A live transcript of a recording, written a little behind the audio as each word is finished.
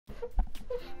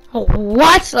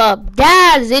What's up,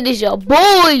 guys? It is your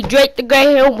boy Drake the Great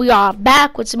here. We are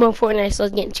back with some more Fortnite, so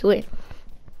let's get into it.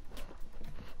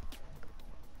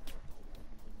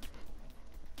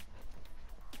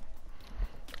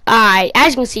 Alright,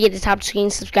 as you can see at the top of the screen,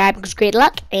 subscribe because great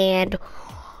luck, and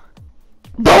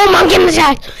boom, I'm getting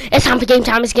attacked. It's time for game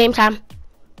time. It's game time.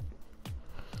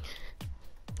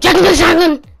 Jackson the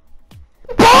shotgun.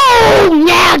 Boom!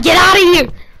 Yeah, get out of here.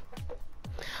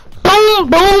 Boom,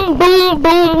 boom, boom,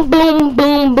 boom, boom, boom,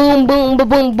 boom, boom, boom,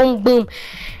 boom, boom, boom.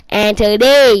 And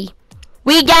today,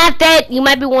 we got that. You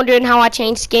might be wondering how I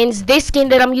changed skins. This skin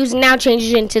that I'm using now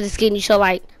changes into the skin you saw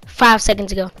like 5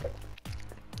 seconds ago.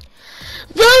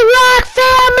 The Rock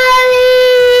Family!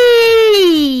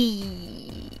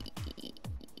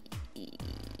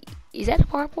 Is that a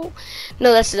purple?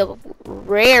 No, that's a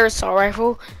rare assault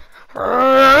rifle.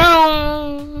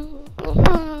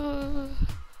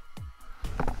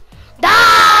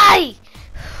 Die!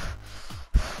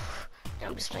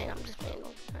 I'm just playing.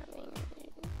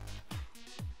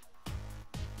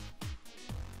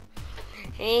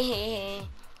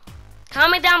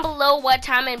 Comment down below what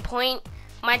time and point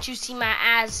might you see my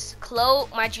eyes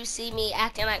closed. Might you see me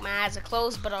acting like my eyes are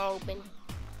closed but are open.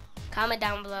 Comment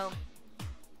down below.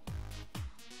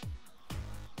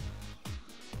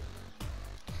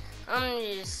 I'm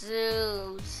just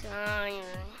so tired.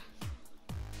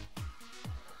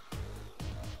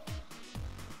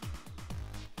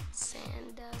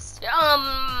 Sand dust.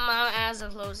 My eyes are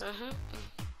closed.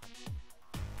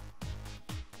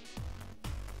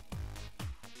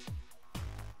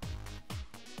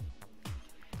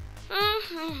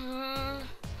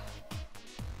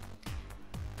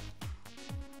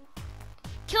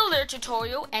 Killer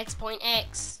tutorial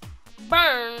X.X.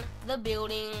 Burn the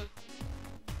building.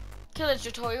 Killer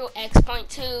tutorial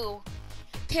X.2.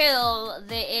 Kill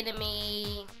the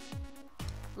enemy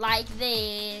like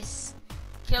this.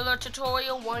 Killer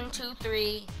tutorial 1, 2,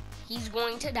 3. He's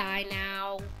going to die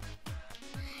now.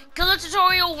 Killer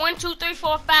tutorial 1, 2, 3,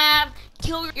 4, 5.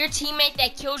 Kill your teammate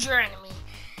that kills your enemy.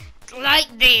 Like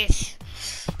this.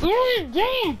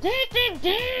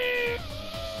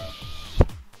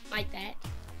 Like that.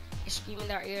 Just screaming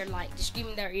their ear like. Just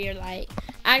screaming their ear like.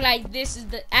 Act like this is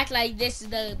the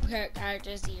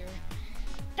character's ear.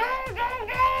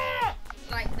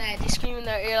 Like that. Just screaming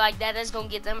their ear like that. That's gonna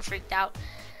get them freaked out.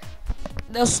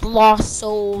 The lost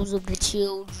souls of the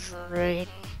children.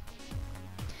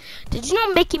 Did you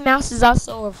know Mickey Mouse is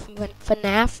also a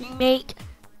FNAF remake?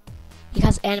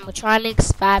 Because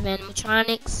animatronics, 5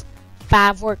 animatronics,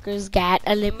 5 workers got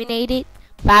eliminated.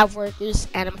 5 workers,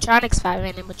 animatronics, 5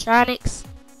 animatronics.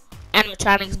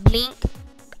 Animatronics blink,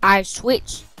 eyes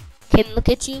switch, can look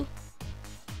at you.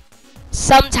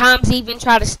 Sometimes even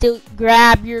try to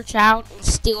grab your child and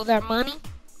steal their money.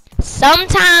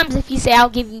 Sometimes if you say I'll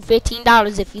give you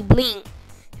 $15 if you blink,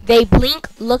 they blink,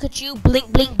 look at you, blink,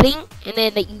 blink, blink, and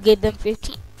then you give them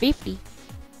 $50.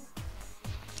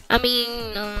 I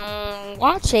mean,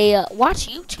 watch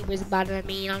YouTubers about it. I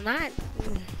mean, I'm not.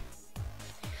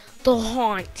 The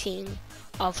Haunting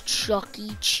of Chuck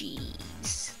E.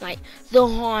 Cheese, like The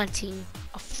Haunting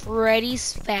of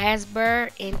Freddy's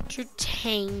Fazbear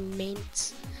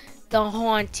Entertainment, The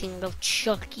Haunting of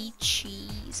Chuck E.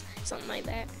 Cheese, something like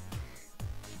that.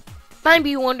 Might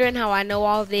be wondering how I know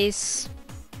all this.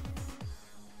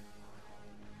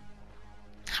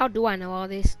 How do I know all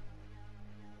this?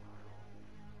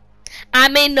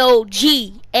 I'm an OG.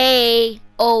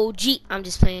 A-O-G. I'm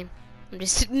just playing.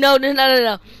 No.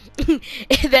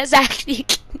 That's actually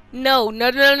no.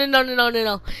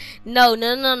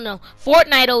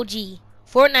 Fortnite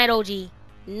OG.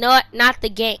 Not the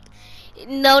gang.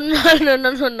 No.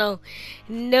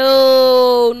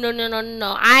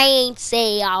 I ain't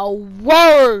say a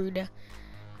word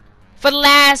for the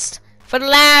last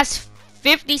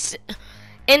 50.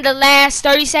 In the last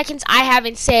 30 seconds, I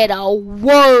haven't said a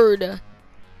word.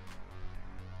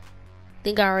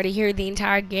 Think I already hear the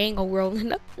entire gang go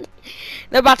rolling up.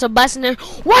 They're about to bust in there.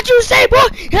 What you say, boy?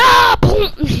 Ah,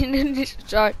 boom! And then they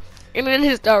start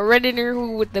running there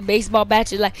with the baseball bat.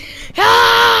 She's like,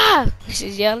 ah!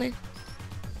 She's yelling.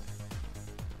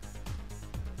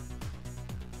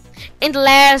 In the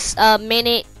last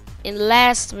minute, in the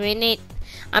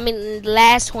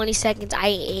last 20 seconds, I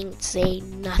ain't say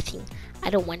nothing. I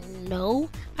don't want no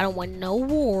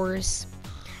wars.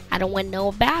 I don't want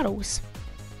no battles.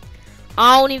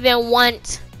 I don't even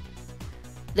want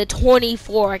the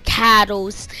 24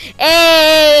 cattles. Hey,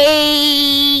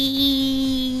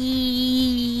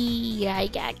 I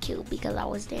got killed because I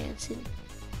was dancing.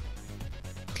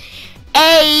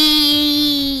 Hey,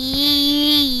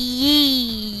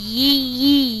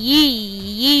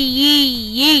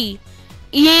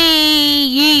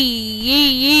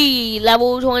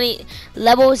 Level 20,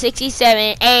 level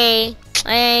 67. A,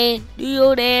 do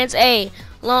your dance. A,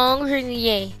 long string.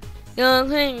 Yeah, long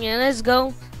string. Yeah, let's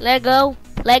go. Let go.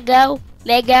 Let go.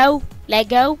 Let go. Let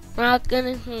go. Rock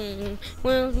gonna.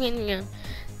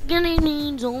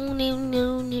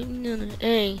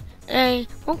 Hey,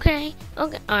 okay.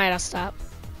 Alright, I'll stop.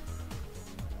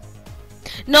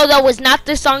 No, that was not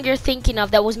the song you're thinking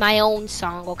of. That was my own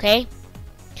song, okay?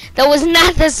 That was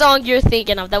not the song you're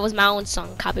thinking of. That was my own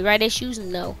song. Copyright issues?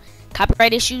 No.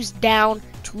 Copyright issues down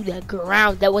to the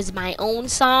ground. That was my own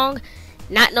song.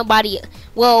 Not nobody.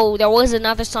 Well, there was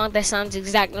another song that sounds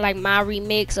exactly like my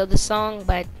remix of the song,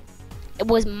 but it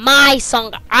was my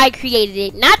song. I created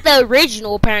it, not the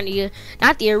original. Apparently,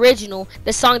 not the original.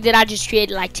 The song that I just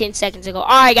created like 10 seconds ago.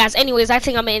 All right, guys. Anyways, I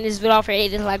think I'm gonna end this video off.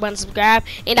 Hit this like button, subscribe,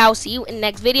 and I will see you in the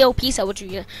next video. Peace out with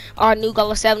you. Our new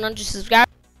goal of 700 subscribers.